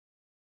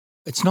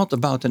It's not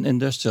about an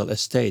industrial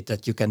estate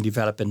that you can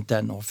develop in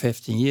 10 or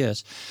 15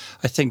 years.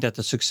 I think that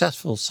a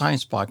successful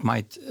science park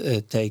might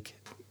take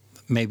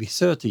maybe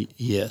 30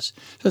 years.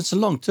 So it's a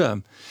long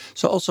term.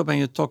 So also when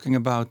you're talking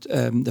about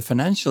the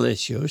financial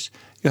issues,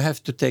 you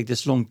have to take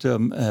this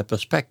long-term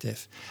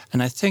perspective.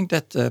 And I think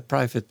that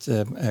private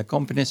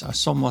companies are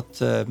somewhat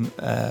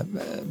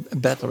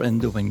better in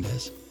doing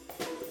this.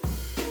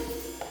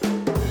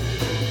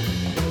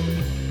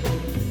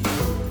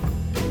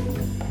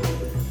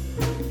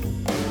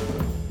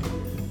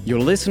 You're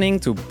listening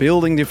to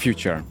Building the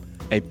Future,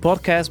 a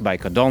podcast by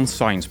Cadence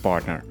Science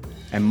Partner.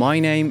 And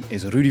my name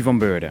is Rudy van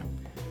Beurden.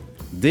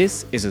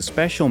 This is a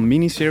special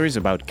mini-series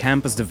about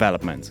campus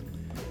development.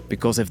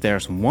 Because if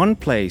there's one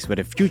place where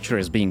the future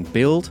is being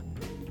built,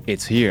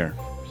 it's here.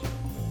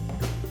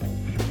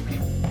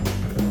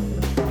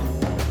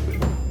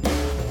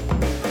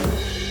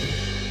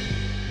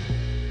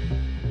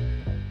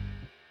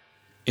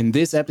 In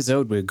this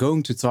episode, we're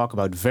going to talk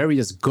about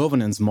various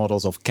governance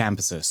models of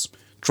campuses,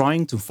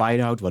 trying to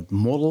find out what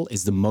model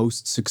is the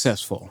most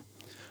successful.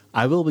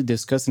 I will be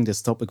discussing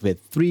this topic with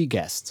 3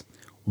 guests.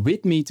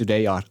 With me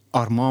today are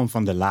Armand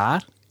van der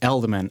Laar,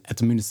 alderman at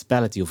the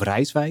municipality of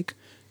Rijswijk,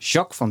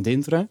 Jacques van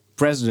Dinteren,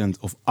 president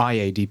of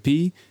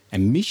IADP,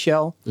 and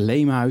Michel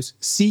Leemhuis,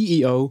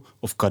 CEO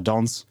of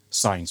Cadence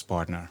Science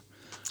Partner.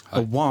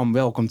 Hi. A warm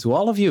welcome to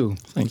all of you.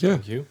 Thank you.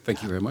 Thank you.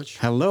 Thank you very much.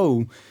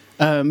 Hello.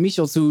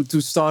 Michel,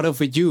 to start off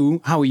with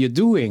you, how are you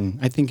doing?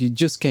 I think you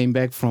just came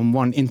back from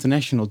one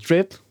international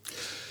trip.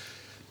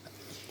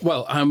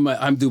 Well,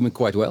 I'm doing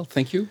quite well,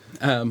 thank you.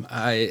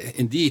 I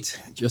indeed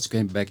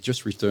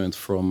just returned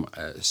from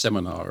a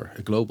seminar,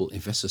 a global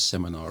investors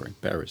seminar in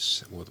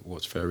Paris. What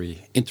was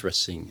very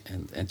interesting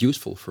and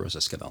useful for us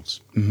as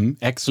Cadence. Mm-hmm.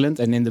 Excellent.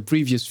 And in the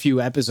previous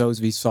few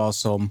episodes, we saw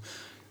some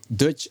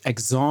Dutch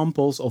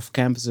examples of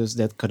campuses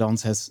that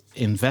Cadence has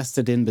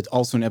invested in, but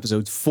also in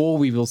episode 4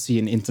 we will see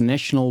an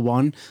international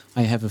one.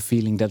 I have a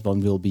feeling that one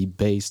will be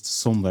based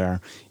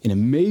somewhere in a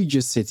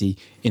major city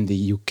in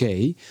the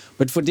UK.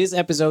 But for this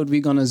episode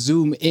we're gonna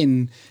zoom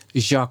in,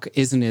 Jacques,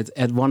 isn't it,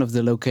 at one of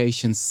the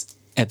locations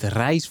at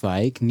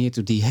Rijswijk, near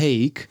to The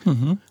Hague.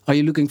 Mm-hmm. Are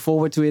you looking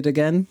forward to it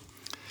again?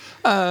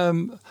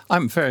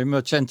 I'm very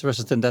much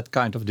interested in that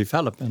kind of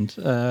development.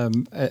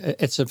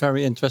 It's a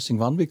very interesting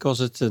one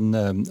because it's a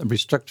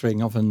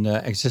restructuring of an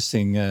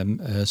existing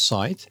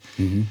site.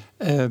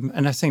 Mm-hmm.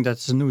 And I think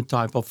that's a new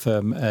type of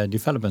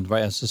development,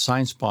 whereas the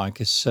science park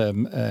is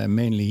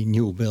mainly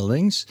new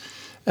buildings.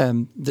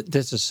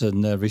 This is a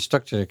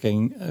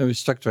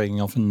restructuring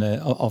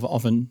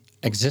of an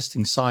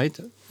existing site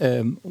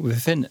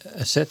within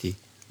a city.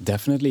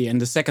 Definitely.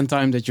 And the second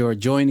time that you're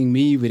joining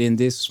me within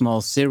this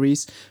small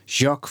series,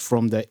 Jacques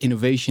from the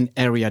Innovation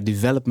Area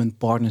Development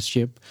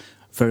Partnership.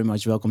 Very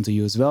much welcome to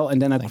you as well.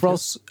 And then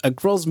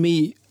across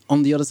me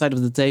on the other side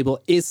of the table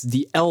is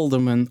the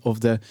alderman of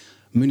the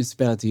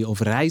municipality of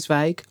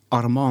Rijswijk,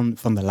 Armand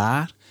van der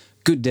Laar.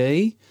 Good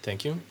day.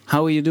 Thank you.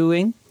 How are you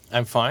doing?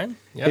 I'm fine.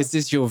 Yeah. Is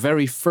this your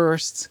very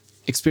first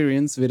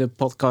experience with a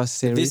podcast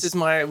series? This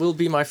will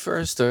be my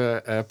first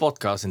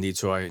podcast indeed,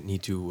 so I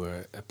need to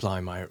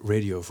apply my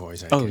radio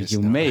voice. I guess,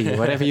 you may,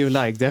 whatever you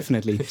like,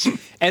 definitely.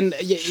 And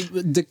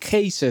the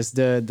cases,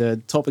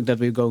 the topic that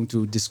we're going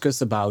to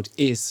discuss about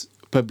is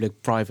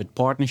public-private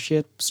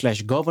partnership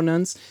 /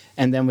 governance,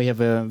 and then we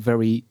have a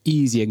very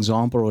easy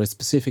example, or a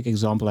specific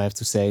example, I have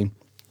to say,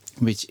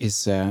 which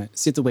is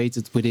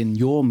situated within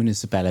your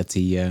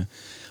municipality,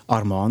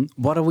 Armand.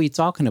 What are we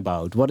talking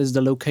about? What is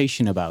the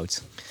location about?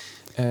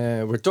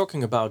 We're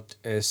talking about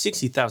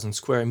 60,000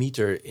 square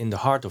meter in the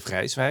heart of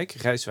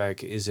Rijswijk.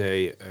 Rijswijk is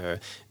a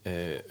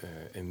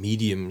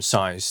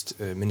medium-sized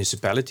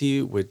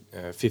municipality with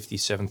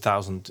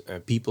 57,000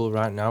 people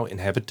right now,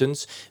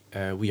 inhabitants.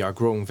 We are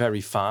growing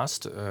very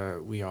fast.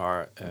 We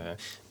are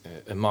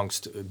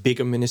amongst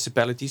bigger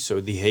municipalities.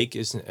 So The Hague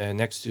is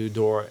next to the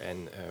door,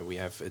 and we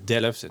have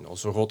Delft and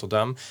also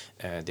Rotterdam.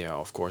 They are,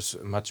 of course,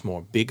 much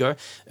more bigger.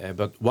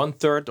 But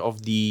 1/3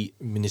 of the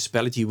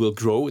municipality will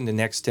grow in the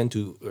next 10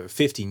 to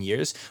 15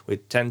 years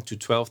with 10 to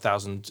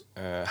 12,000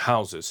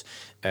 houses.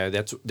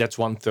 That's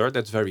 1/3.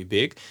 That's very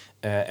big.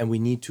 And we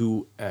need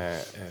to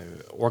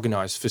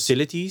organize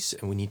facilities,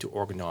 and we need to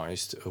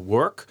organize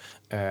work,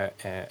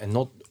 and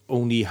not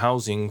only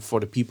housing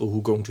for the people who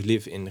are going to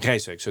live in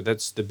Rijswijk. So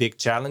that's the big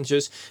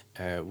challenges.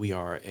 We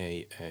are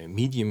a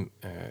medium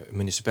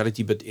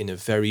municipality, but in a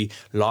very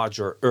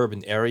larger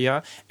urban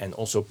area, and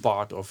also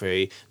part of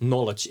a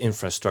knowledge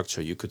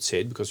infrastructure, you could say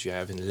it, because you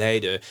have in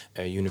Leiden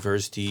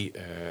University,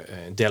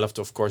 Delft,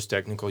 of course,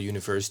 Technical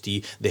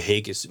University. The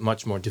Hague is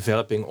much more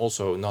developing,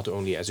 also not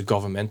only as a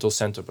governmental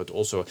center, but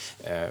also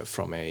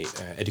from a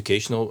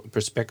educational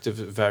perspective,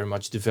 very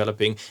much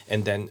developing.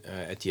 And then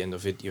at the end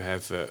of it, you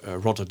have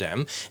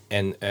Rotterdam.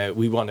 And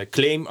we want to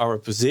claim our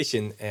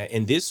position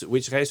in this,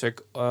 which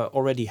Rijswijk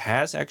already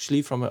has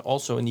actually from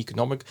also an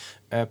economic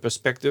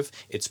perspective.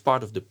 It's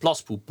part of the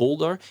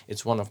Plaspoel-Polder.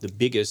 It's one of the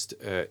biggest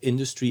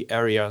industry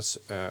areas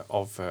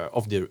of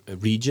the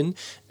region.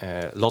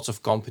 Lots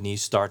of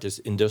companies started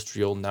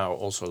industrial, now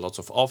also lots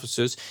of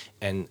offices,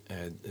 and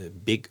a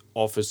big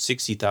office,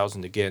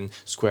 60,000 again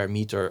square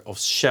meter of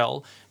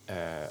Shell.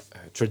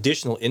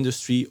 Traditional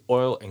industry,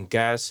 oil and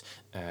gas.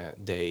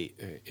 They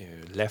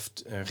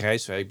left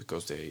Rijswijk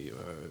because they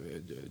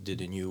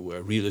did a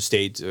new real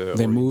estate.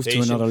 They moved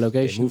to another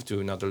location. They moved to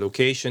another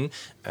location,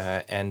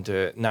 and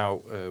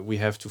now we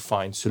have to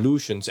find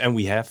solutions, and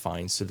we have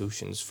found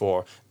solutions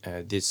for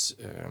this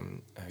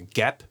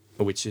gap,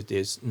 which it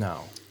is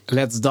now.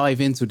 Let's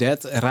dive into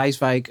that.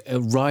 Rijswijk,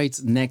 right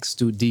next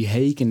to The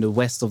Hague in the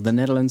west of the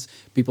Netherlands.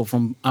 People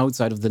from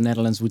outside of the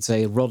Netherlands would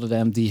say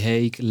Rotterdam, The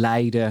Hague,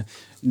 Leiden,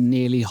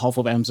 nearly half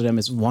of Amsterdam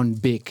is one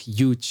big,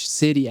 huge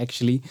city,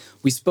 actually.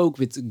 We spoke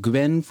with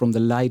Gwen from the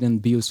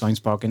Leiden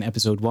Bioscience Park in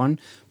episode 1.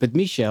 But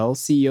Michel,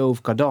 CEO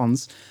of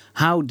Cadence,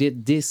 how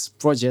did this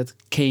project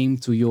came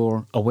to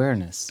your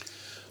awareness?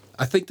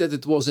 I think that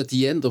it was at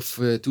the end of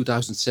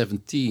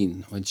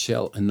 2017 when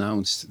Shell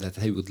announced that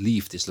they would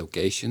leave this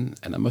location.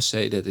 And I must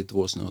say that it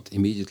was not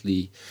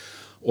immediately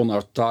on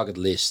our target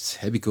list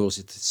because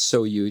it's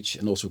so huge.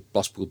 And also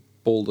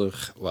Plaspoel-Polder,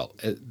 well,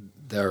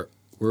 there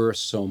were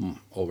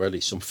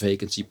already some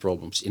vacancy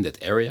problems in that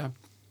area.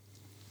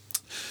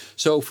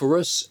 So for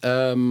us,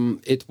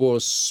 it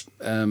was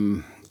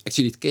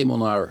actually it came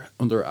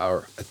under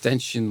our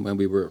attention when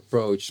we were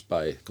approached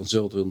by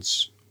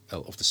consultants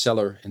of the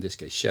seller, in this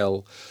case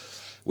Shell,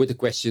 with the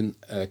question,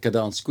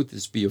 Cadence, could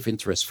this be of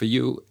interest for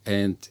you?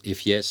 And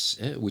if yes,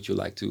 would you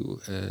like to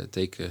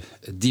take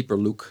a deeper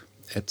look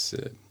at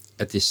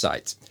this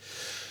site?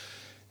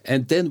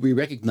 And then we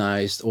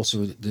recognized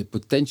also the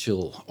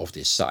potential of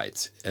this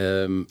site.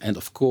 And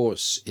of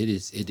course, it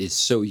is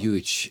so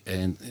huge,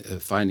 and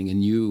finding a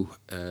new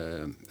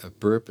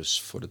purpose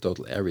for the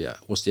total area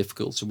was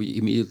difficult. So we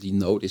immediately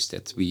noticed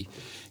that we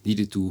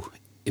needed to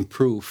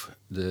improve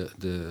the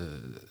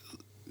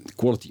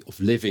quality of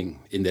living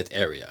in that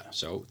area.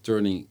 So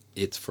turning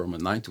it from a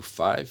 9 to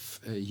 5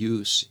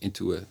 use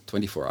into a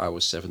 24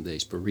 hours, 7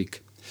 days per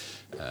week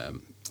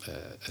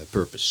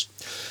purpose.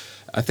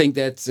 I think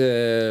that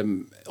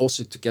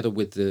also together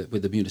with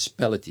the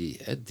municipality,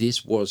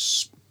 this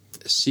was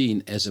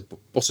seen as a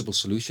possible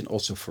solution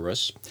also for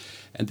us.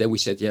 And then we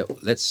said, yeah,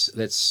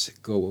 let's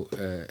go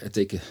and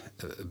take a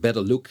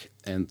better look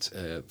and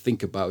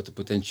think about the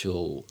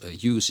potential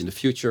use in the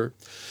future.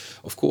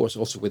 Of course,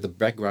 also with the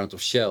background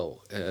of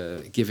Shell,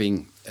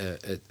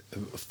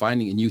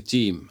 finding a new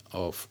team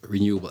of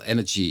renewable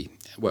energy.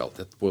 Well,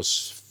 that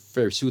was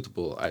very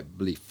suitable, I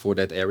believe, for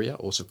that area.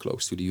 Also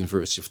close to the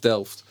University of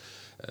Delft,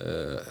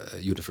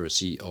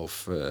 University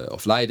of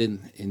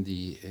Leiden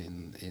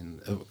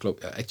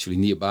actually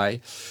nearby.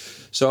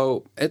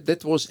 So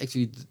that was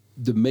actually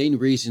the main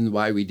reason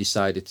why we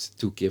decided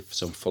to give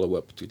some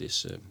follow-up to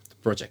this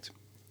project.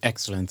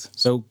 Excellent.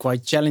 So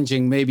quite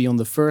challenging maybe on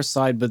the first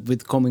side, but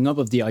with coming up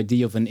with the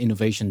idea of an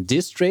innovation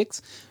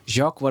district.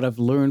 Jacques, what I've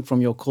learned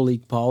from your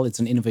colleague Paul, it's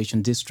an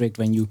innovation district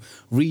when you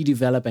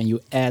redevelop and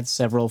you add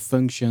several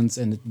functions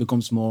and it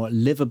becomes more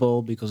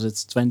livable because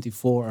it's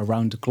 24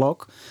 around the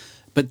clock.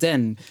 But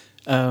then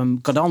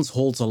Cadence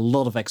holds a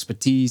lot of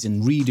expertise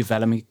in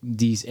redeveloping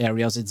these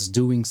areas. It's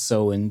doing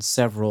so in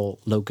several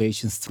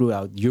locations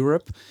throughout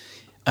Europe.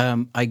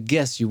 I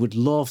guess you would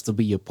love to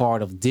be a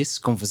part of this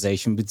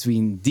conversation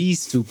between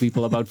these two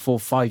people about 4 or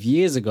 5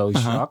 years ago,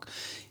 Jacques.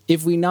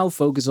 If we now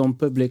focus on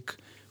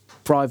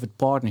public-private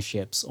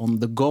partnerships, on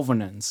the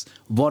governance,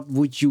 what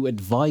would you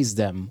advise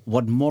them?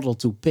 What model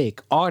to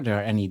pick? Are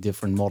there any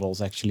different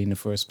models actually in the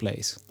first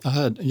place?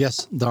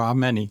 Yes, there are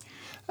many.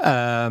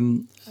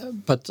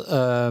 But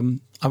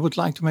I would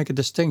like to make a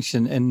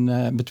distinction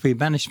between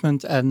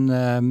management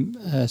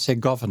and, say,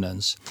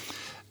 governance.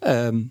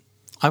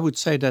 I would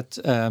say that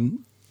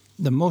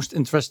the most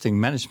interesting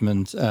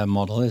management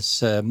model is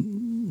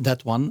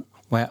that one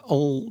where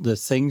all the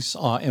things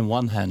are in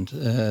one hand.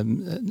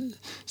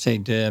 Say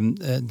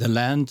the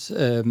land,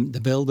 the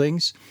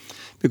buildings,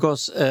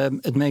 because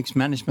it makes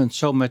management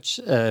so much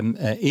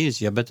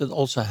easier. But it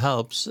also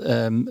helps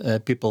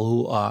people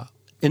who are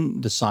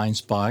in the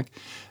science park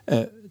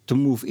to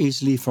move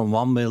easily from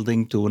one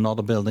building to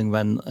another building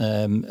when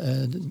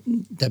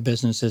their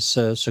business is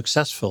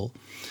successful.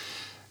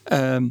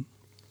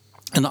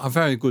 And there are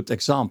very good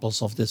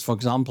examples of this. For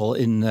example,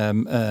 in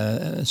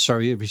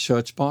Surrey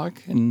Research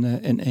Park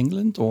in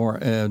England, or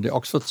the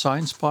Oxford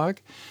Science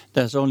Park,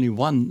 there's only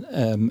one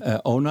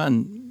owner,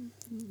 and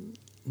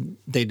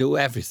they do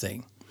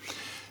everything.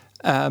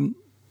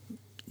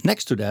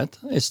 Next to that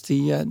is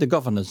the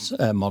governance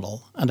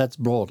model, and that's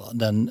broader.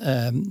 Then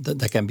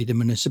there can be the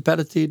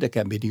municipality, there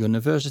can be the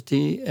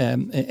university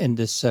in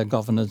this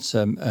governance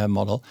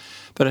model.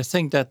 But I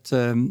think that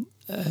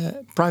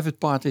private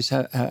parties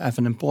have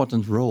an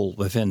important role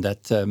within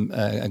that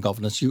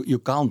governance. You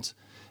can't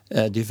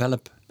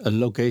develop a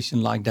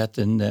location like that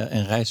in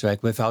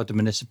Rijswijk without the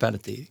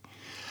municipality.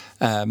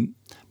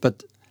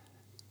 But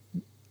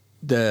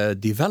the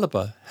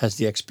developer has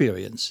the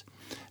experience.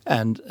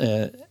 And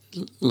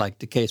like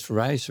the case for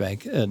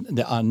Rijswijk,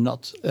 there are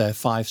not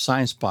 5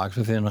 science parks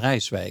within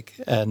Rijswijk.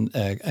 And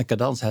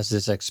Cadence has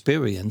this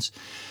experience.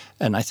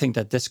 And I think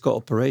that this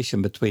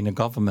cooperation between the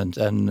government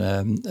and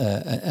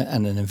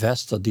an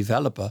investor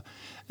developer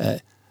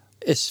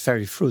is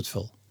very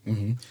fruitful.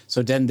 Mm-hmm.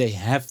 So then they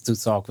have to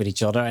talk with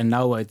each other, and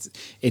now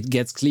it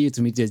gets clear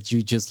to me that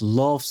you just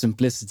love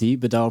simplicity.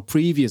 But our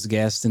previous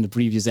guest in the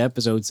previous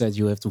episode said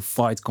you have to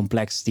fight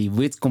complexity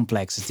with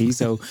complexity.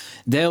 So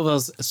there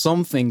was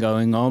something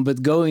going on.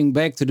 But going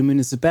back to the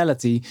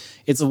municipality,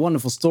 it's a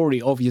wonderful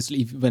story.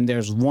 Obviously, when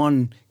there's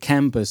one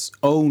campus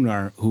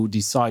owner who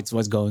decides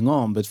what's going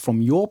on, but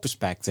from your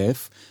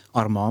perspective,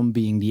 Armand,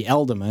 being the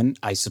alderman,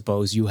 I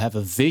suppose you have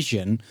a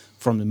vision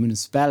from the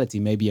municipality,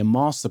 maybe a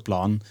master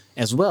plan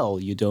as well.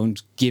 You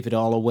don't give it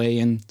all away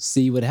and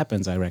see what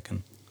happens, I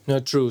reckon. No,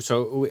 true.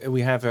 So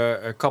we have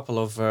a couple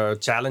of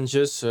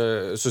challenges,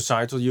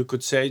 societal, you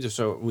could say.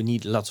 So we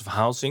need lots of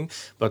housing.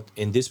 But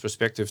in this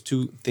perspective,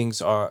 2 things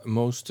are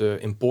most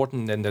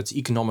important, and that's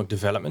economic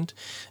development.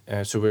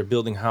 So we're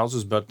building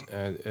houses, but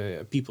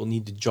people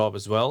need the job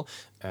as well.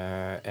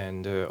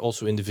 And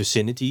also in the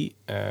vicinity.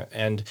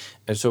 And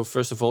so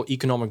first of all,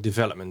 economic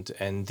development.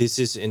 And this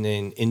is in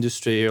an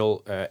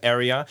industrial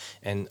area.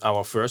 And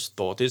our first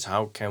thought is,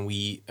 how can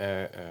we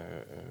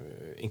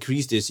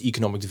increase this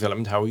economic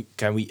development? How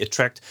can we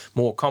attract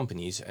more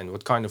companies, and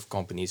what kind of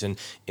companies? And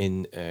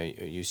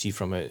you see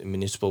from a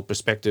municipal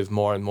perspective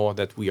more and more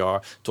that we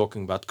are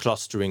talking about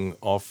clustering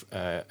of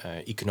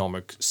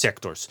economic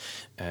sectors.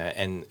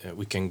 And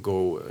we can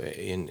go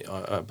in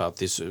about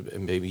this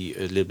maybe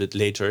a little bit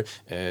later.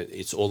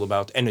 It's all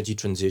about energy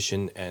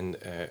transition and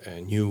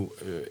new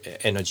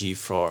energy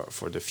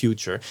for the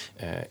future.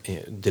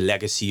 The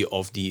legacy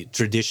of the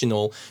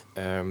traditional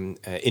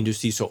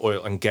industry, so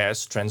oil and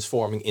gas,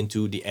 transforming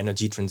into the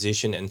energy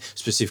transition and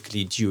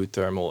specifically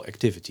geothermal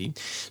activity.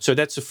 So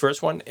that's the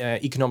first one,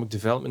 economic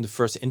development, the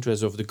first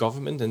interest of the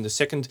government. And the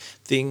second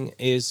thing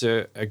is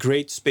a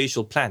great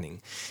spatial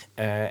planning.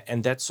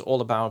 And that's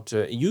all about,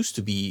 it used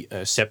to be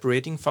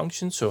separating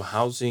functions, so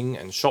housing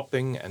and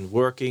shopping and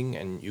working,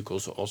 and you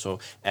could also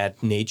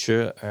add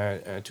nature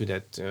to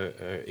that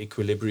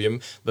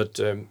equilibrium. But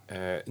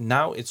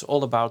now it's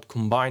all about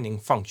combining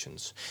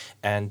functions.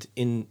 And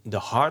in the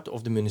heart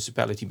of the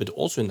municipality, but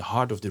also in the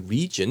heart of the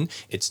region,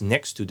 it's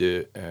next to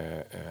the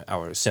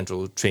our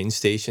central train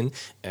station,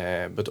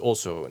 but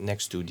also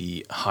next to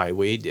the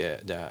highway,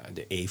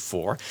 the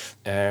A4.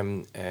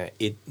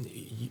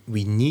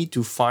 We need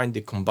to find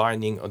the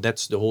combining,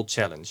 that's the whole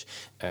challenge,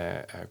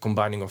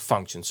 combining of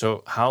functions.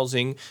 So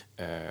housing,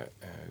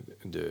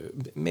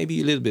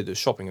 maybe a little bit of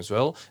shopping as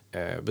well,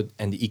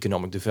 and the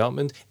economic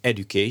development,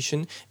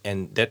 education,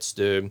 and that's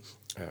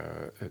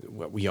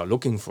what we are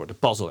looking for, the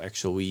puzzle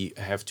actually we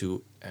have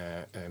to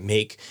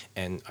make.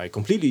 And I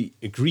completely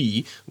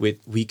agree with,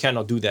 we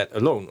cannot do that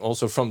alone,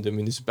 also from the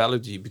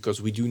municipality,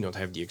 because we do not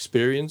have the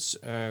experience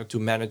to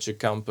manage a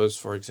campus,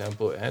 for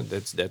example. And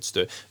that's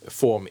the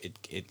form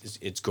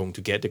it's going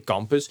to get, the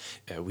campus.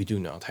 We do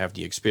not have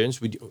the experience.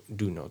 We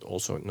do not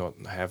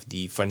have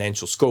the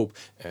financial scope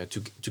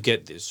to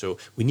get this. So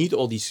we need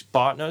all these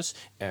partners,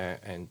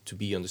 and to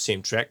be on the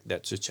same track,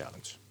 that's a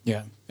challenge.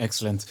 Yeah,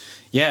 excellent.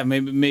 Yeah,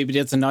 maybe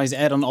that's a nice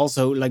add-on.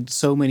 Also, like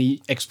so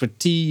many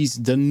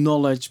expertise, the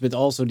knowledge, but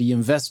also the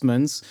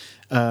investments.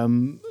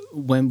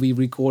 When we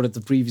recorded the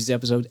previous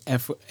episode,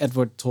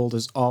 Edward told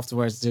us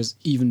afterwards there's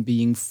even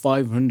being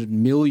 500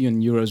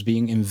 million euros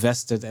being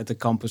invested at the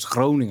campus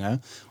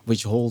Groningen,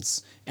 which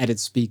holds at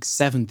its peak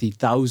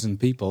 70,000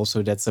 people.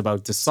 So that's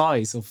about the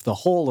size of the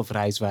whole of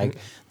Rijswijk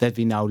that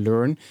we now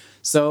learn.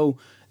 So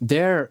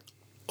their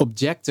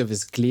objective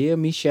is clear,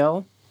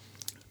 Michel.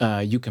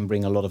 You can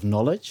bring a lot of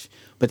knowledge,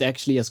 but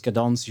actually as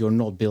Cadence, you're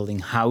not building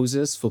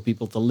houses for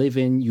people to live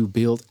in. You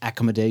build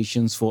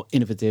accommodations for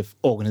innovative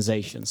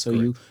organizations. So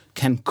Correct. You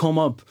can come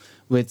up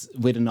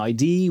with an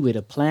idea, with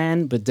a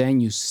plan, but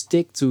then you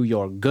stick to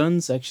your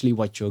guns, actually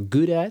what you're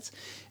good at.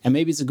 And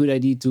maybe it's a good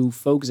idea to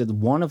focus at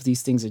one of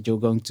these things that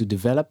you're going to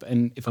develop.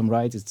 And if I'm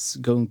right, it's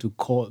going to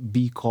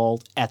be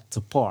called At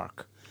the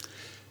Park.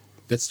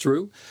 That's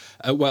true.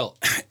 Well,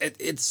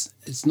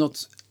 it's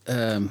not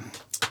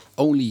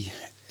only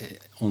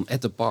on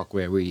At the Park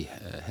where we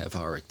have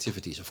our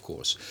activities, of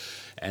course.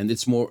 And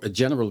it's more a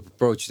general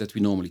approach that we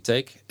normally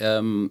take.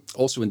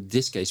 Also in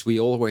this case, we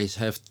always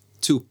have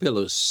 2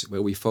 pillars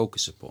where we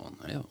focus upon.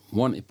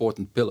 One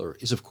important pillar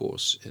is, of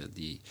course,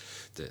 the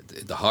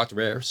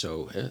hardware,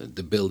 so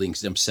the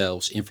buildings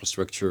themselves,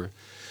 infrastructure,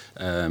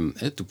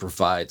 to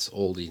provide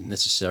all the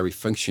necessary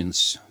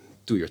functions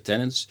to your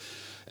tenants.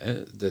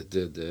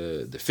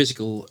 The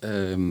physical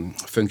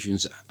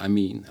functions, I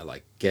mean,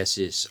 like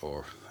gases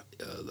or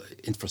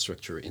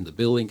infrastructure in the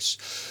buildings,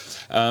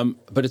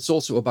 but it's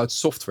also about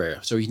software.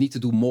 So you need to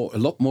do a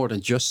lot more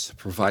than just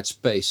provide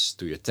space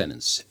to your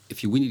tenants.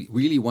 If you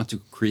really want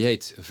to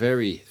create a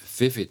very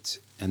vivid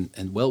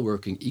and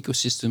well-working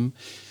ecosystem,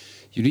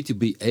 you need to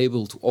be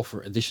able to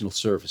offer additional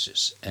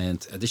services.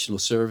 And additional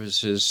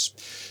services,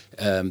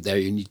 there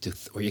you need to,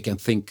 or you can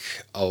think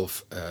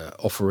of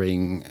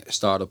offering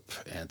startup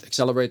and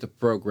accelerator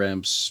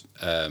programs,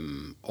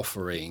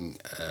 offering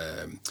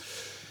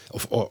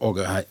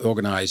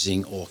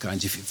organizing all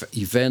kinds of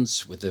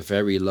events with a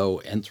very low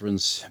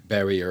entrance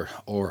barrier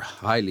or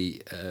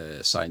highly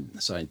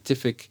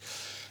scientific.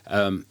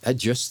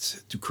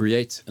 Just to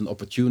create an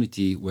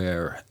opportunity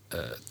where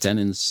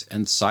tenants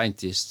and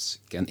scientists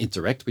can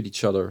interact with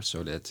each other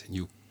so that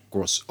new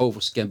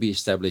crossovers can be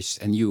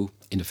established and new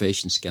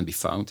innovations can be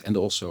found. And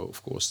also,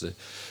 of course, the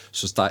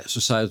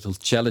societal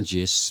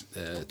challenges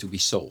to be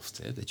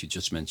solved that you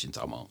just mentioned,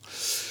 Armand.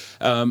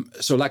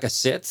 So like I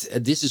said,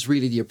 this is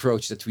really the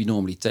approach that we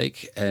normally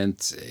take. And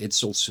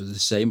it's also the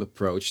same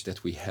approach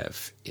that we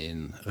have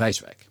in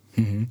Rijswijk.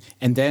 Mm-hmm.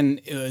 And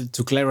then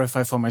to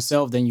clarify for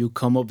myself, then you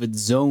come up with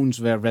zones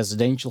where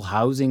residential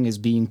housing is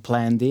being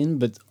planned in,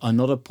 but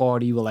another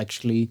party will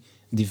actually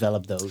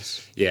develop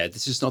those. Yeah,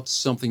 this is not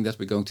something that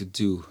we're going to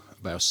do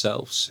by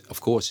ourselves.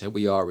 Of course,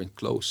 we are in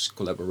close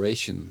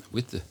collaboration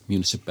with the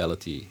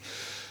municipality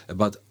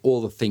about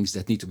all the things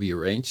that need to be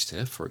arranged.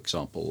 For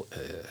example,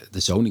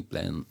 the zoning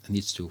plan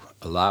needs to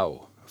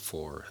allow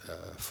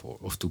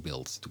to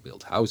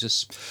build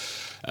houses.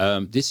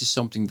 This is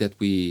something that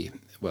we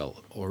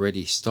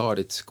already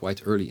started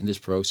quite early in this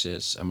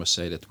process. I must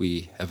say that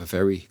we have a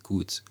very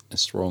good and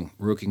strong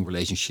working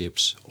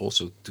relationships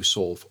also to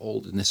solve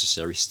all the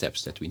necessary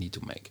steps that we need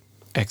to make.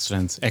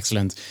 Excellent,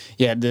 excellent.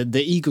 Yeah, the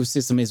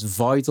ecosystem is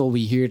vital.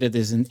 We hear that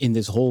in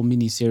this whole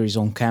mini-series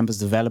on campus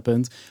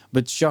development.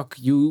 But Jacques,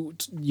 you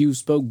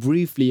spoke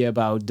briefly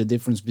about the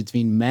difference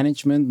between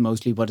management,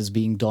 mostly what is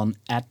being done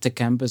at the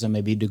campus, and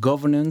maybe the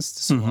governance,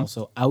 so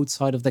also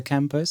outside of the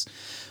campus.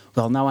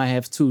 Well, now we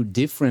have two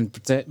different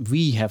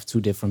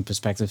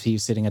perspectives here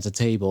sitting at the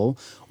table.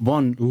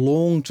 One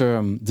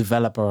long-term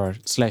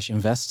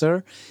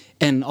developer/investor,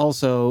 and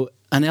also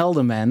an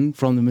alderman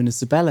from the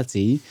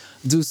municipality.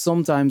 Do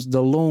sometimes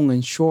the long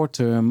and short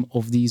term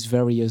of these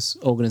various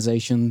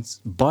organizations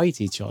bite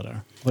each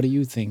other? What do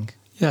you think?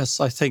 Yes,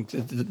 I think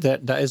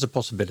there is a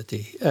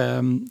possibility.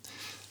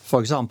 For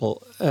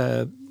example,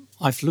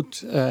 I've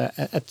looked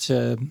at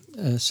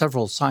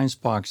several science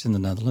parks in the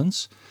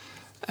Netherlands,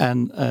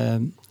 and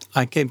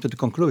I came to the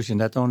conclusion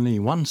that only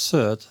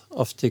 1/3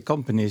 of the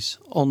companies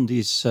on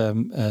these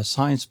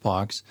science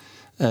parks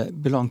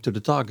belong to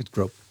the target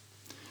group.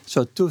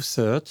 So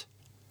 2/3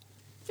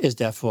 is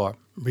there for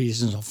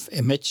reasons of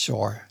image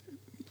or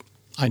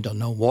I don't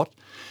know what.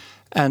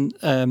 And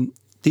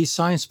these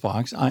science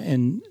parks are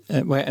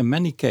were in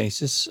many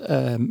cases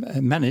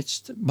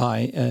managed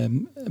by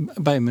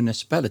a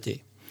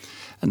municipality.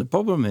 And the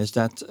problem is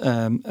that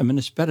a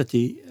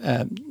municipality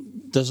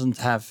doesn't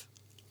have,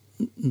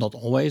 not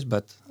always,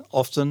 but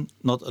often,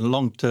 not a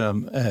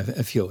long-term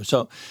view.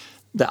 So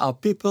there are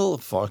people,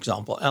 for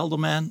example,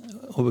 aldermen,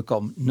 who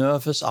become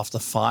nervous after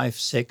 5,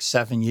 6,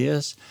 7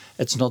 years.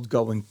 It's not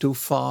going too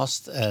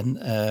fast, and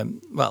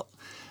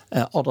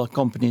other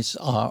companies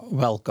are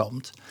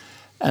welcomed.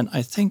 And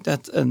I think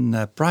that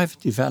a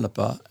private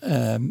developer,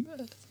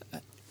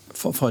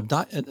 for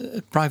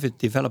a private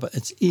developer,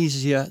 it's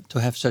easier to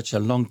have such a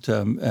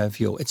long-term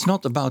view. It's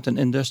not about an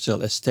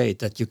industrial estate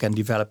that you can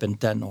develop in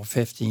 10 or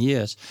 15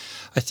 years.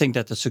 I think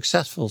that a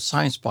successful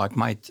science park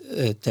might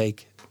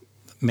take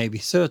maybe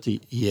 30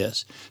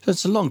 years. So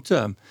it's a long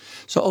term.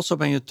 So also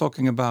when you're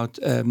talking about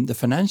the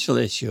financial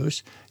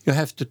issues, you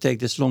have to take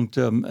this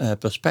long-term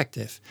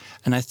perspective.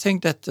 And I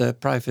think that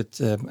private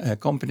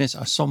companies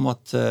are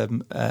somewhat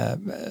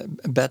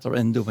better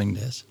in doing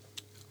this.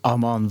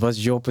 Armand, what's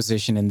your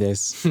position in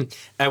this?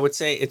 I would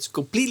say it's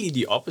completely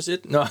the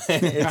opposite. No,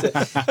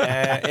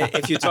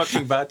 if you're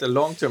talking about the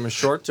long term and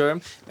short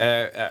term,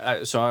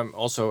 so I'm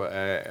also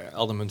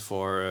alderman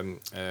for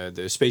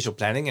the spatial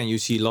planning, and you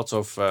see lots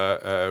of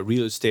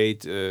real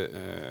estate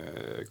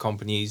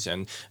companies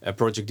and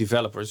project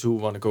developers who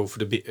want to go for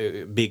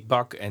the big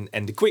buck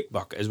and the quick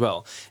buck as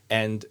well.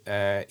 And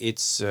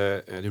it's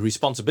the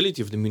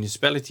responsibility of the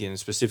municipality and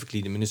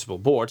specifically the municipal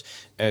board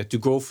to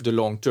go for the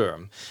long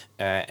term.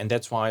 And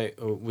that's why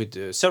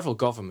with several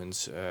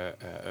governments,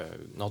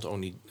 not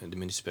only the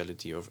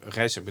municipality of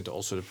Rijswijk, but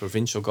also the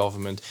provincial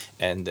government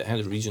and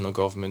the regional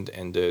government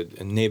and the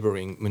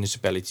neighboring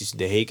municipalities,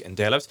 The Hague and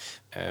Delft,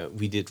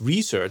 we did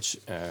research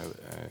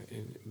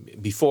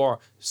before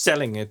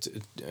selling it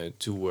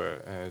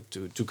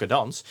to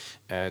Cadence,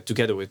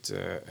 together with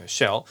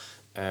Shell.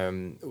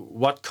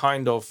 What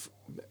kind of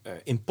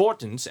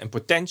importance and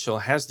potential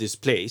has this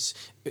place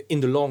in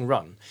the long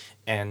run?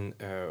 And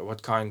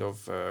what kind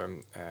of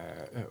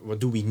what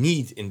do we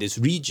need in this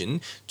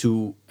region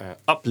to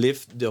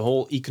uplift the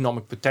whole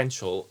economic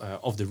potential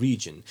of the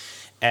region?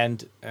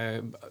 And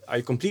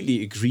I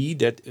completely agree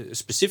that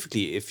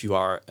specifically if you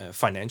are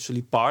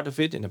financially part of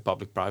it in a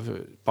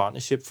public-private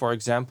partnership, for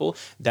example,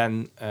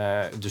 then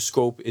the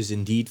scope is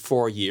indeed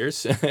 4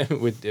 years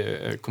with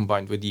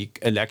combined with the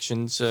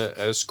elections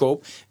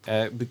scope,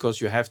 because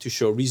you have to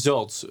show results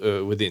results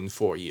within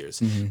 4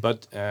 years.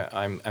 But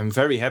I'm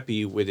very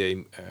happy with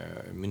a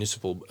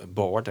municipal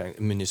board, a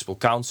municipal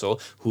council,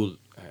 who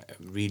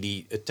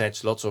really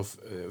attach lots of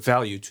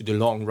value to the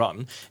long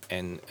run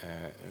and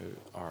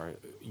are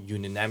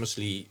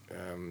unanimously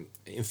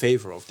in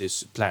favor of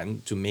this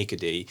plan to make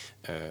it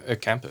a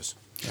campus.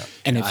 Yeah.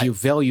 And if you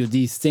value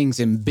these things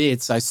in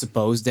bids, I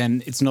suppose,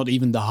 then it's not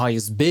even the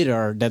highest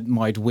bidder that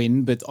might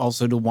win, but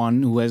also the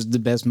one who has the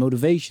best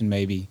motivation,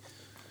 maybe.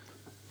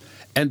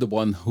 And the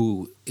one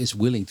who is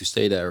willing to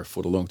stay there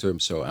for the long term.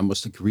 So I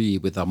must agree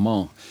with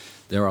Armand.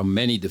 There are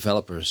many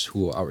developers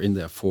who are in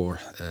there for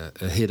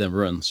a hit and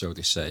run, so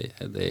to say.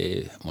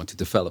 They want to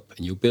develop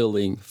a new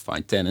building,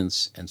 find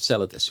tenants, and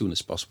sell it as soon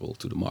as possible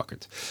to the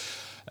market.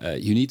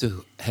 You need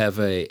to have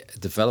a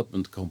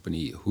development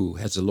company who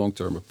has a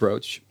long-term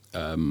approach,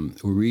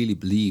 who really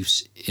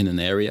believes in an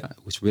area,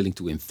 who's willing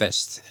to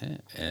invest,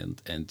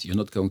 and you're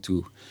not going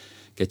to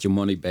get your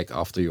money back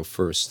after your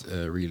first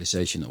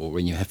realization or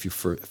when you have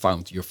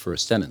found your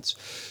first tenants.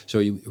 So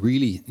you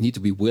really need to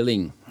be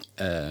willing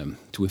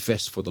to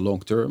invest for the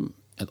long term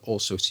and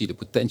also see the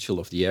potential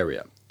of the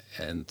area.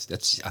 And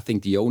that's, I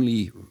think, the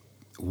only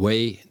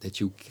way that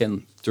you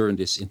can turn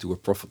this into a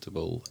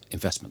profitable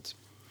investment.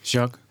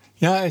 Jacques?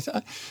 Yeah,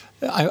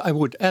 I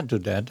would add to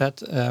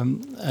that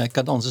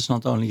Cadence is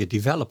not only a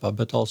developer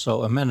but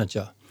also a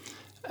manager.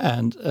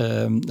 And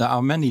there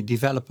are many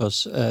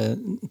developers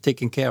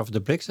taking care of the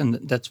bricks, and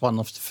that's one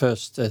of the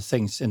first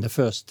things in the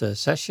first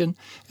session.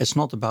 It's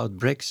not about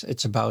bricks,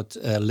 it's about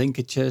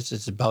linkages,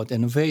 it's about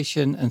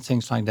innovation and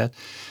things like that.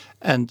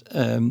 And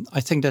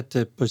I think that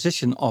the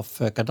position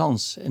of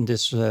Cadence in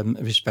this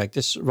respect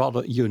is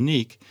rather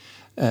unique.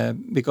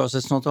 Because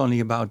it's not only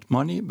about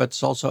money, but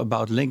it's also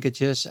about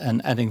linkages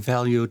and adding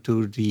value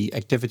to the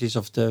activities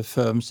of the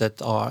firms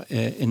that are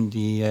in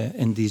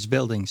these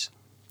buildings.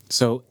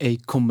 So a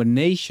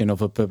combination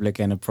of a public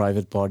and a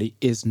private party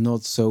is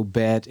not so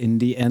bad in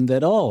the end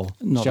at all.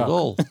 Not Jacques. at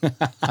all.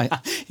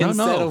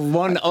 Instead of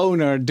one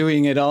owner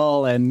doing it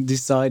all and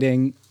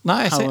deciding. No,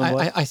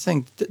 I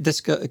think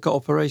this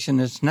cooperation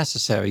is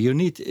necessary. You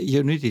need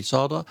each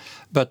other,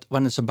 but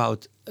when it's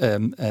about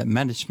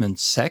management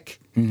SEC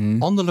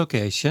on the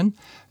location,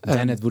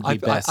 then it would be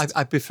best.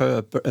 I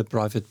prefer a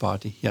private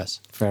party. Yes,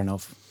 fair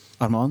enough.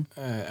 Armand?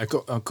 I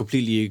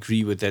completely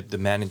agree with that. The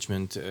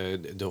management,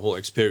 the whole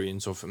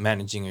experience of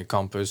managing a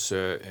campus,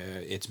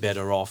 it's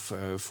better off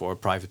for a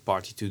private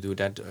party to do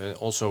that.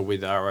 Also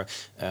with our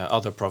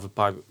other private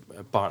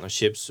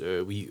partnerships,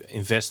 we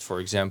invest, for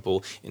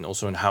example, in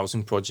also in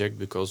housing project,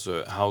 because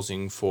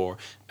housing for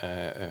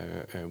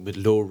with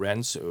low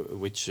rents,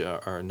 which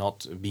are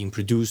not being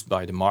produced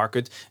by the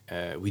market,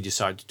 we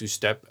decided to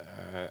step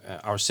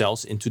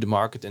ourselves into the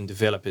market and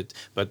develop it.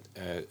 But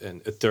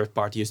a third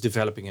party is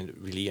developing it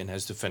really and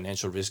has the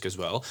financial risk as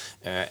well.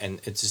 And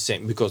it's the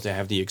same because they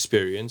have the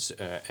experience,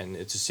 and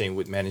it's the same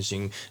with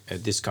managing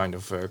this kind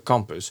of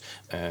campus.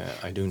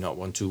 I do not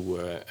want to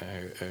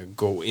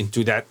go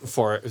into that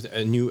for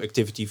a new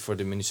activity for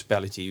the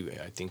municipality.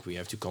 I think we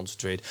have to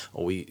concentrate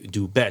on what we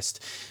do best.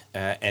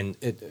 And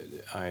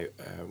I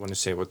want to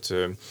say what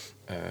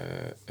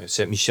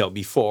said Michel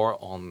before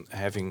on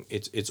having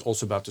it's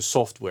also about the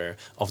software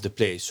of the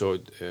place. So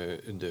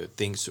the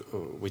things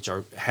which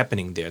are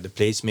happening there, the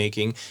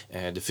placemaking,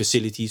 the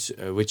facilities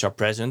which are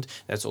present,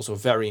 that's also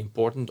very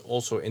important.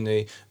 Also in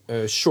a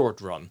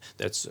short run,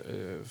 that's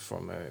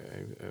from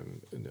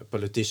a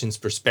politician's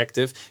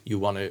perspective. You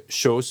want to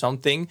show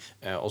something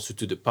also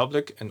to the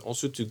public, and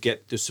also to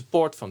get the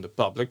support from the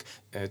public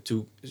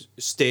to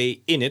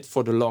stay in it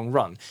for the long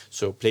run.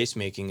 So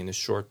placemaking in a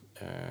short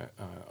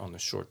on a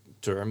short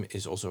term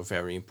is also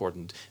very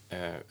important.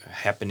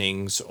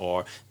 Happenings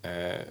or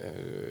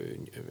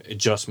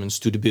adjustments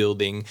to the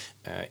building,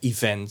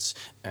 events,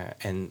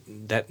 and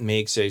that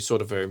makes a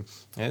sort of a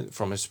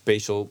from a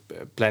spatial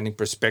planning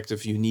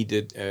perspective, you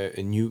needed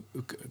a new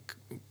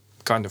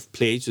kind of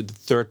place, the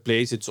third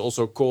place it's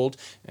also called.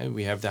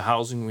 We have the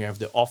housing, we have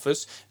the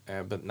office,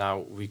 but now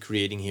we're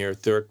creating here a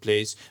third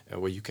place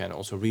where you can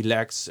also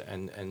relax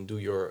and do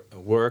your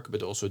work,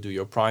 but also do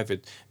your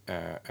private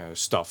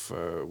stuff,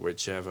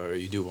 whichever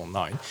you do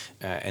online.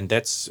 And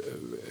that's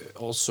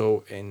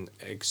also an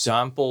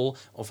example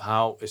of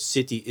how a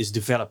city is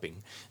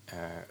developing,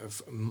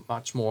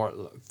 much more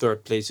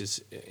third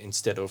places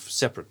instead of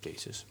separate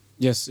places.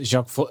 Yes,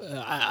 Jacques,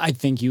 I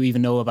think you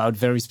even know about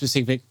very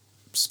specific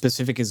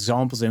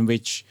examples in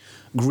which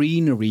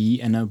greenery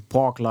and a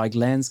park-like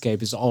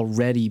landscape is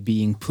already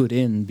being put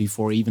in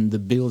before even the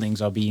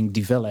buildings are being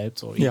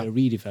developed or either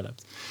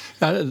redeveloped.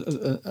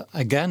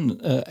 Again,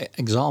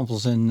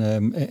 examples in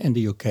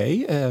the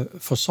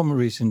UK. For some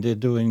reason, they're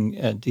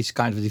doing these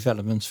kind of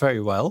developments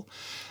very well.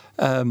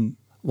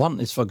 One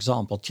is, for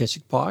example,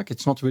 Chiswick Park.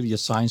 It's not really a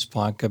science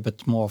park,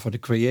 but more for the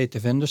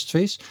creative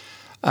industries.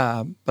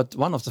 But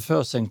one of the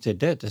first things they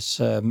did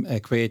is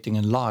creating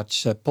a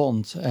large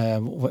pond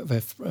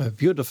with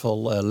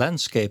beautiful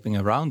landscaping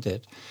around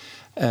it,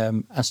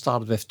 and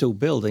started with 2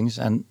 buildings.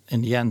 And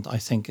in the end, I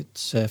think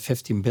it's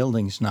 15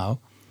 buildings now.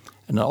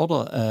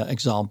 Another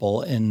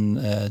example in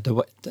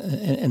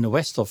the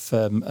west of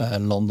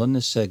London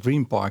is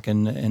Green Park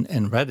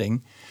in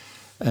Reading,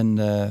 and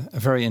a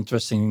very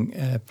interesting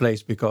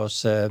place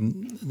because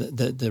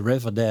the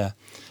river there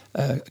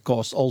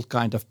caused all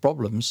kind of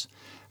problems.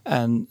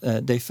 And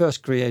they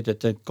first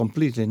created a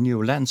completely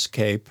new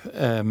landscape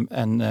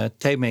and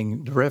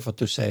taming the river,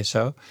 to say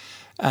so.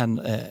 And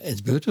it's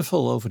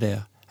beautiful over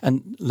there.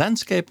 And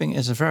landscaping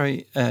is a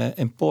very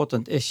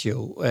important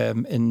issue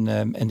in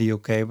the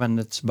UK when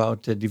it's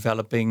about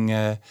developing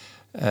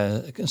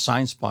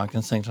science park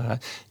and things like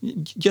that.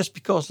 Just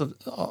because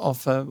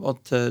of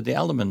what the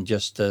Alderman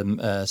just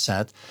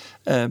said,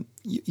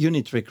 you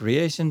need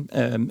recreation.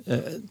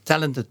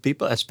 Talented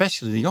people,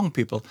 especially the young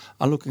people,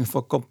 are looking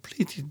for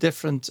completely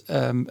different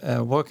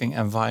working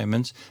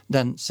environments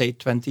than, say,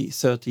 20,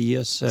 30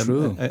 years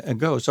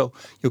ago. So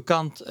you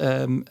can't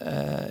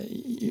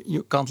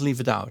leave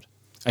it out.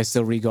 I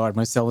still regard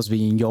myself as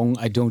being young.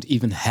 I don't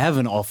even have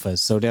an office,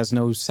 so there's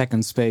no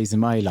second space in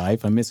my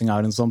life. I'm missing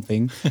out on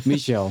something.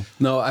 Michel?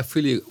 No, I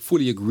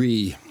fully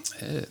agree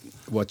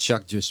what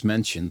Jacques just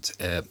mentioned.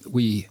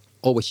 We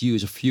always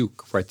use a few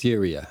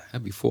criteria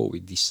before we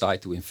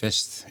decide to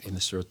invest in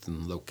a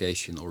certain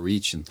location or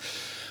region.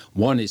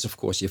 One is, of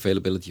course, the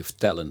availability of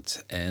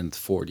talent. And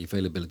for the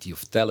availability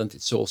of talent,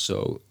 it's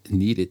also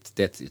needed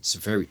that it's a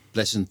very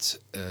pleasant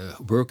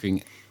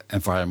working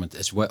environment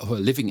as well, or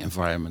living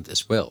environment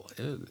as well.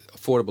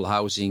 Affordable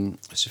housing,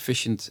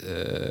 sufficient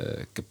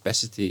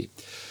capacity,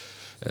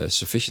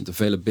 sufficient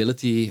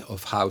availability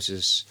of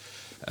houses,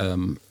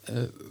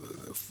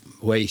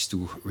 ways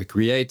to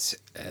recreate.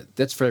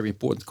 That's very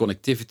important.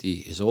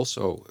 Connectivity is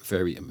also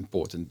very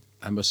important.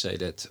 I must say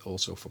that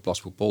also for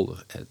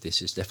Plasbourg-Polder,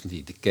 this is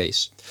definitely the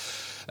case.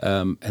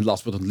 And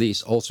last but not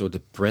least, also the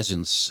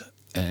presence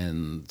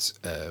and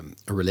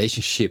a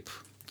relationship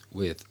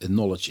with a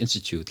knowledge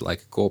institute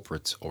like a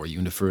corporate or a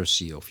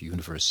University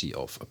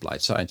of Applied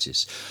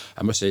Sciences.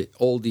 I must say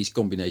all these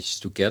combinations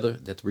together,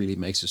 that really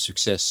makes a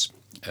success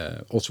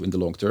also in the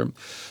long term.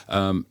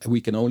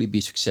 We can only be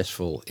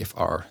successful if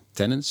our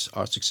tenants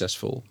are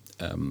successful.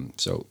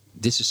 So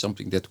this is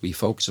something that we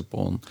focus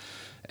upon.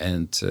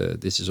 And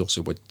this is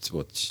also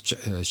what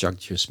Jacques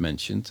just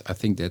mentioned. I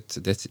think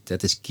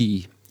that is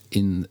key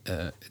in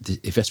the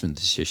investment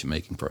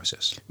decision-making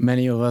process.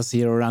 Many of us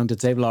here around the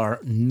table are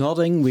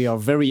nodding. We are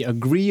very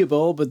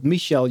agreeable. But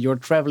Michel, you're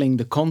traveling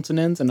the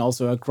continent and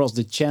also across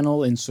the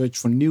channel in search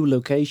for new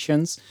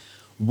locations.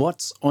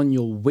 What's on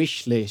your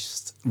wish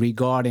list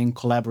regarding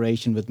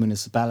collaboration with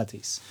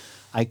municipalities?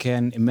 I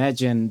can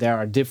imagine there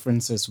are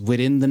differences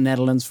within the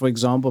Netherlands, for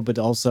example, but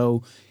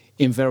also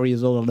in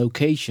various other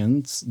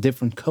locations,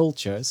 different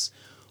cultures.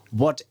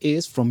 What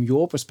is, from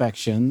your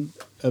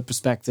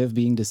perspective,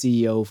 being the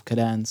CEO of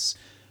Cadence,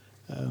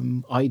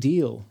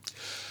 ideal?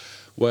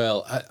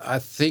 Well, I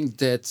think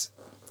that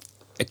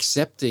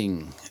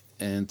accepting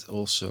and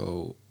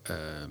also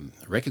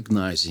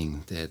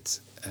recognizing that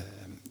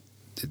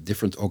the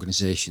different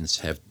organizations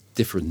have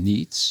different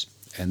needs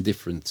and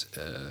different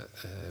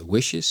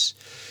wishes,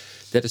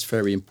 that is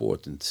very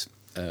important.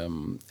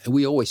 And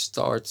we always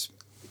start,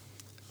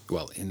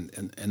 well,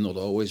 and not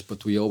always,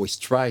 but we always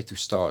try to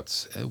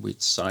start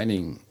with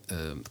signing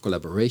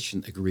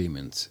collaboration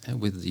agreement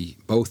with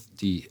both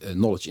the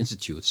Knowledge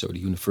Institute, so the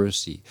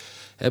university,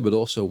 but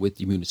also with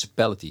the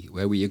municipality,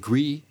 where we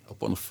agree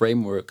upon a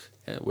framework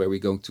where we're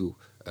going to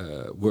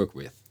work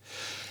with.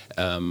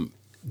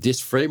 This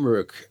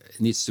framework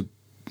needs to,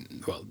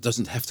 well,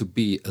 doesn't have to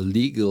be a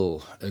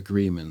legal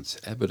agreement,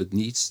 but it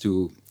needs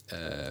to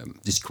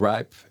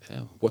describe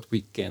what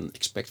we can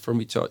expect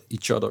from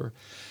each other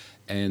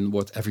and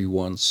what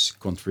everyone's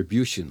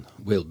contribution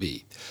will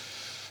be.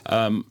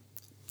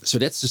 So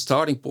that's the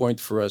starting point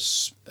for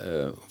us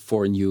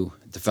for a new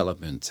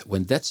development.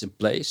 When that's in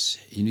place,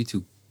 you need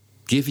to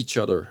give each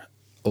other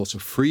also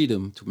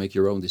freedom to make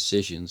your own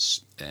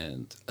decisions.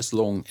 And as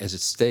long as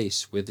it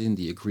stays within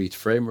the agreed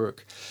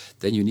framework,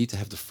 then you need to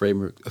have the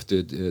framework of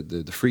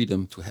the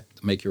freedom to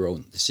make your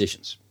own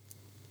decisions.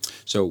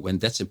 So when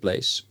that's in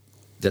place,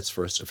 that's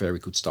for us a very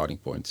good starting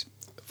point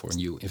for a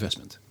new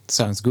investment.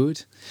 Sounds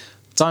good.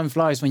 Time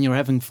flies when you're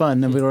having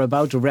fun, and we're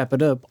about to wrap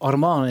it up.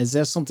 Armand, is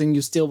there something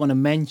you still want to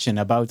mention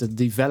about the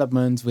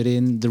development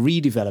within the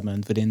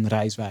redevelopment within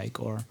Rijswijk,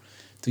 or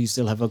do you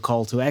still have a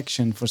call to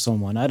action for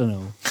someone? I don't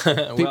know.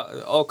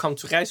 Well, all come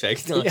to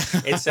Rijswijk. No,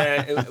 it's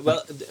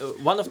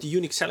one of the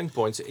unique selling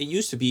points. It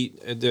used to be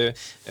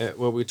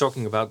what we were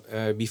talking about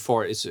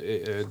before is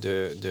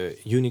the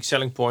unique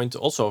selling point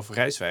also of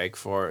Rijswijk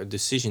for a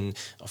decision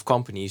of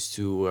companies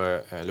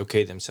to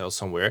locate themselves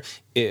somewhere.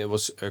 It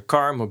was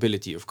car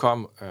mobility, of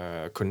car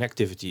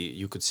connectivity,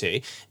 you could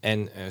say,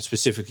 and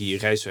specifically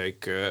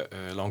Rijswijk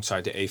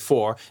alongside the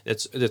A4.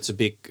 That's a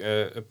big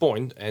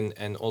point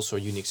and also a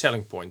unique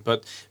selling point.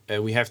 But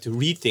we have to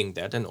rethink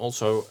that, and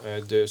also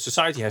the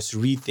society has to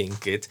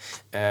rethink it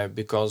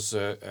because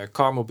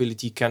car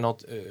mobility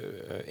cannot,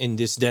 in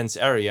this dense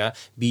area,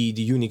 be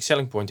the unique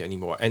selling point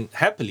anymore. And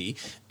happily,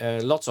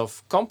 lots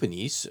of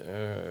companies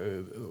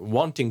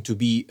wanting to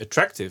be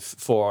attractive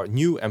for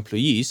new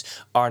employees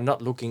are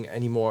not looking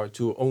anymore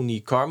to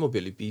only car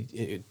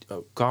mobility,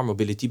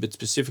 but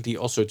specifically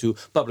also to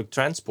public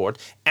transport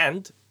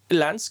and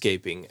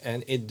landscaping.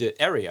 And the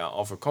area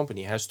of a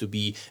company has to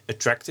be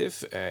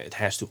attractive. It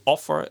has to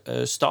offer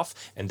stuff,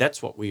 and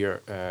that's what we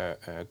are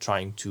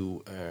trying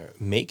to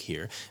make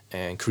here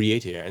and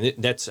create here. And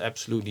that's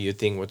absolutely a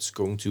thing what's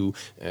going to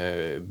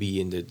be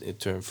in the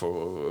term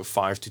for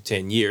 5 to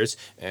 10 years,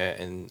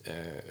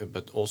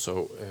 but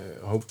also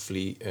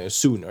hopefully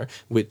sooner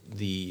with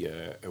the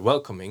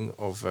welcoming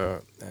of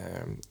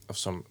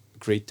some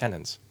great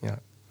tenants. Yeah.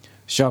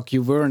 Jacques,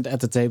 you weren't at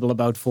the table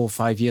about 4 or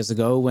 5 years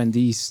ago when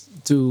these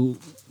two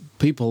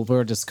people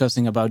were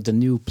discussing about the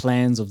new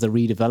plans of the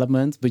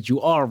redevelopment, but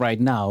you are right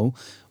now.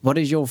 What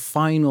is your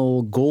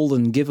final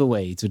golden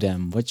giveaway to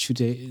them? What should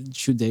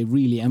they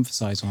really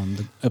emphasize on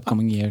the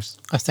upcoming years?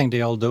 I think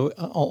they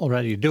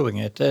already doing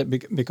it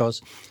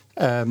because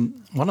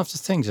one of the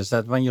things is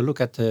that when you look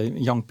at the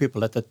young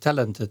people, at the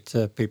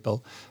talented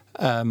people,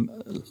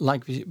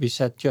 like we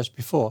said just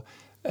before,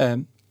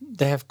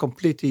 they have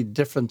completely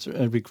different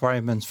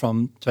requirements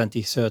from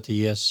 20, 30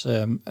 years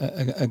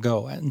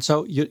ago. And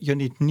so you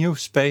need new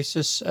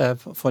spaces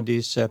for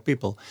these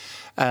people.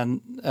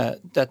 And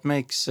that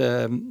makes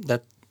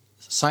that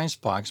science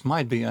parks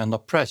might be under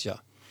pressure.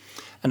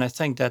 And I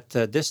think that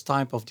this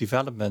type of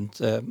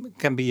development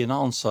can be an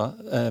answer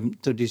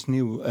to these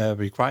new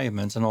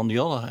requirements. And on the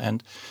other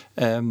hand,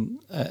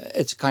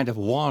 it's a kind of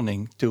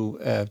warning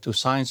to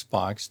science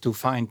parks to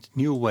find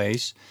new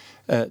ways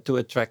to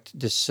attract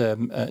this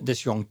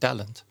young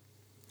talent.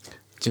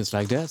 Just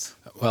like that.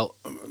 Well,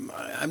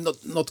 I'm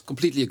not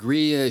completely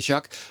agree,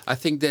 Jacques. I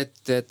think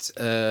that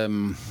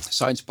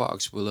science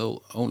parks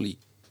will only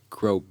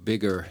grow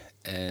bigger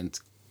and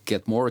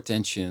get more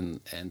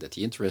attention, and that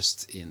the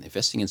interest in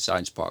investing in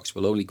science parks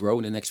will only grow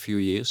in the next few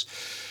years.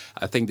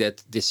 I think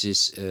that this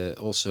is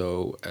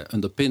also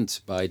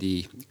underpinned by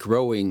the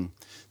growing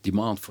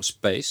demand for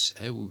space.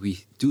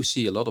 We do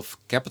see a lot of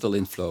capital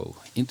inflow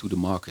into the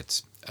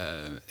market.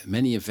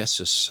 Many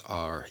investors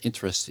are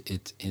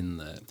interested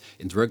in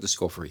drug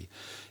discovery,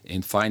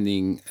 in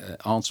finding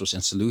answers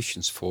and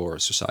solutions for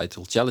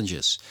societal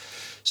challenges.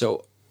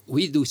 So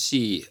we do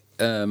see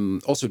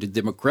also the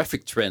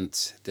demographic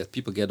trend that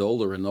people get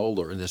older and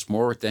older, and there's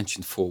more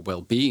attention for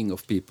well-being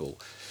of people,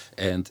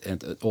 and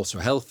also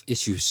health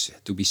issues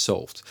to be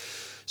solved.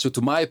 So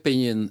to my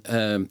opinion,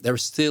 there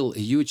is still a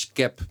huge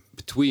gap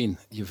between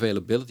the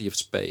availability of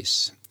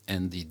space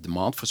and the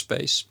demand for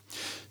space.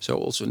 So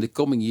also in the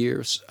coming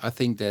years, I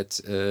think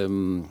that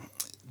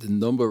the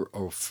number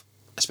of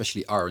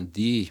especially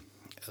R&D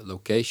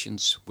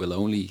locations will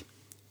only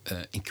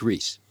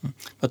increase.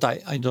 But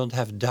I don't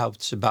have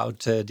doubts about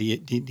the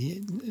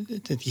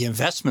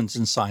investments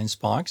in science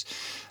parks.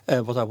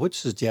 What I would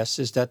suggest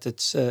is that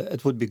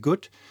it would be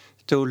good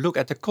to look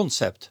at the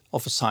concept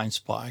of a science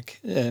park.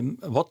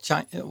 What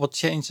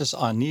changes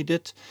are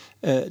needed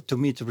to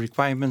meet the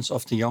requirements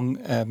of the young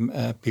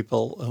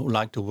people who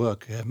like to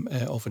work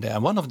over there.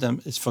 And one of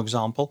them is, for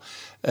example,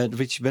 the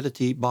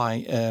reachability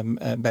by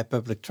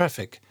public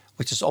traffic,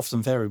 which is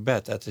often very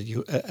bad at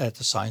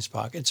the science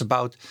park. It's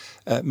about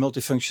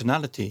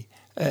multifunctionality.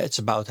 It's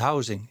about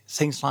housing,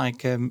 things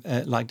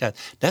like that.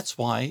 That's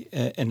why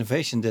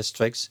innovation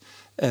districts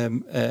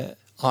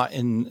are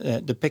in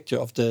the picture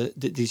of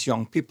these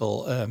young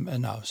people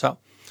now. So,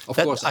 of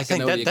course, I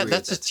think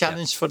that's a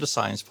challenge for the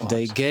science parks.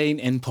 They gain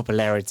in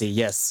popularity,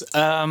 yes.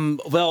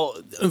 Well,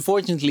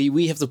 unfortunately,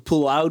 we have to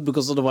pull out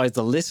because otherwise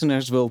the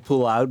listeners will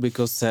pull out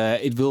because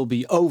it will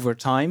be over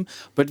time.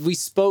 But we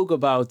spoke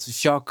about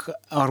Jacques,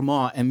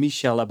 Armand and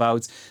Michel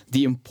about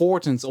the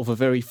importance of a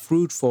very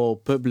fruitful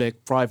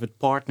public-private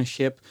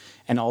partnership.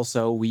 And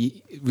also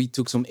we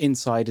took some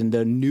insight in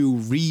the new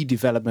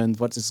redevelopment,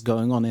 what is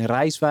going on in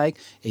Rijswijk,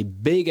 a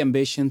big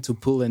ambition to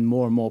pull in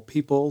more and more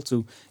people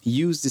to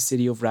use the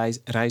city of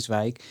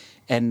Rijswijk.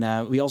 And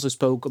we also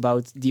spoke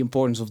about the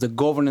importance of the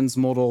governance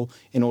model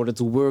in order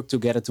to work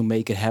together to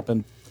make it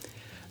happen.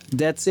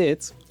 That's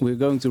it. We're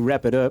going to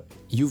wrap it up.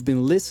 You've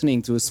been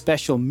listening to a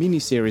special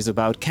mini-series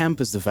about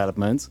campus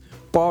development,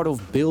 part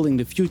of Building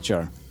the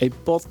Future, a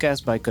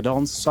podcast by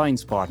Cadence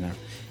Science Partner.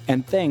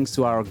 And thanks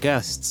to our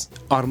guests,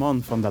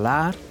 Armand van der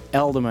Laar,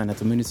 alderman at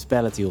the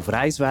municipality of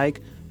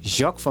Rijswijk,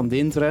 Jacques van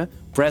Dinteren,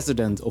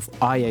 president of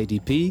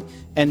IADP,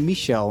 and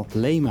Michel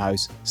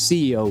Leemhuis,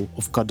 CEO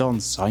of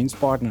Cadence Science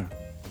Partner.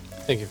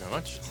 Thank you very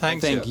much.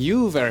 Thank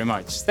you very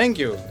much. Thank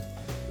you.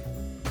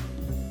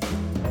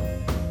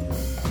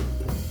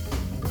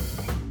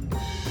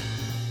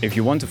 If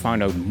you want to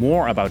find out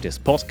more about this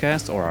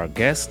podcast or our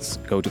guests,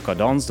 go to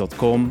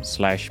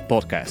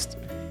cadence.com/podcast.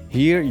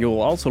 Here you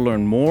will also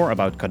learn more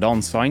about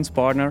Cadence Science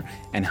Partner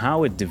and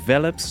how it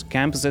develops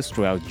campuses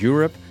throughout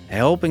Europe,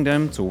 helping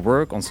them to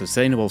work on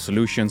sustainable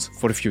solutions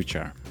for the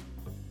future.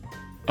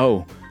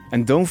 Oh,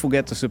 And don't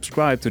forget to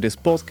subscribe to this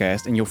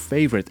podcast in your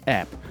favorite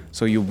app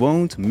so you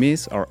won't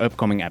miss our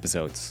upcoming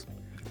episodes.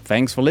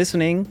 Thanks for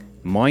listening.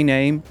 My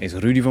name is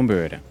Rudy van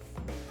Beurden.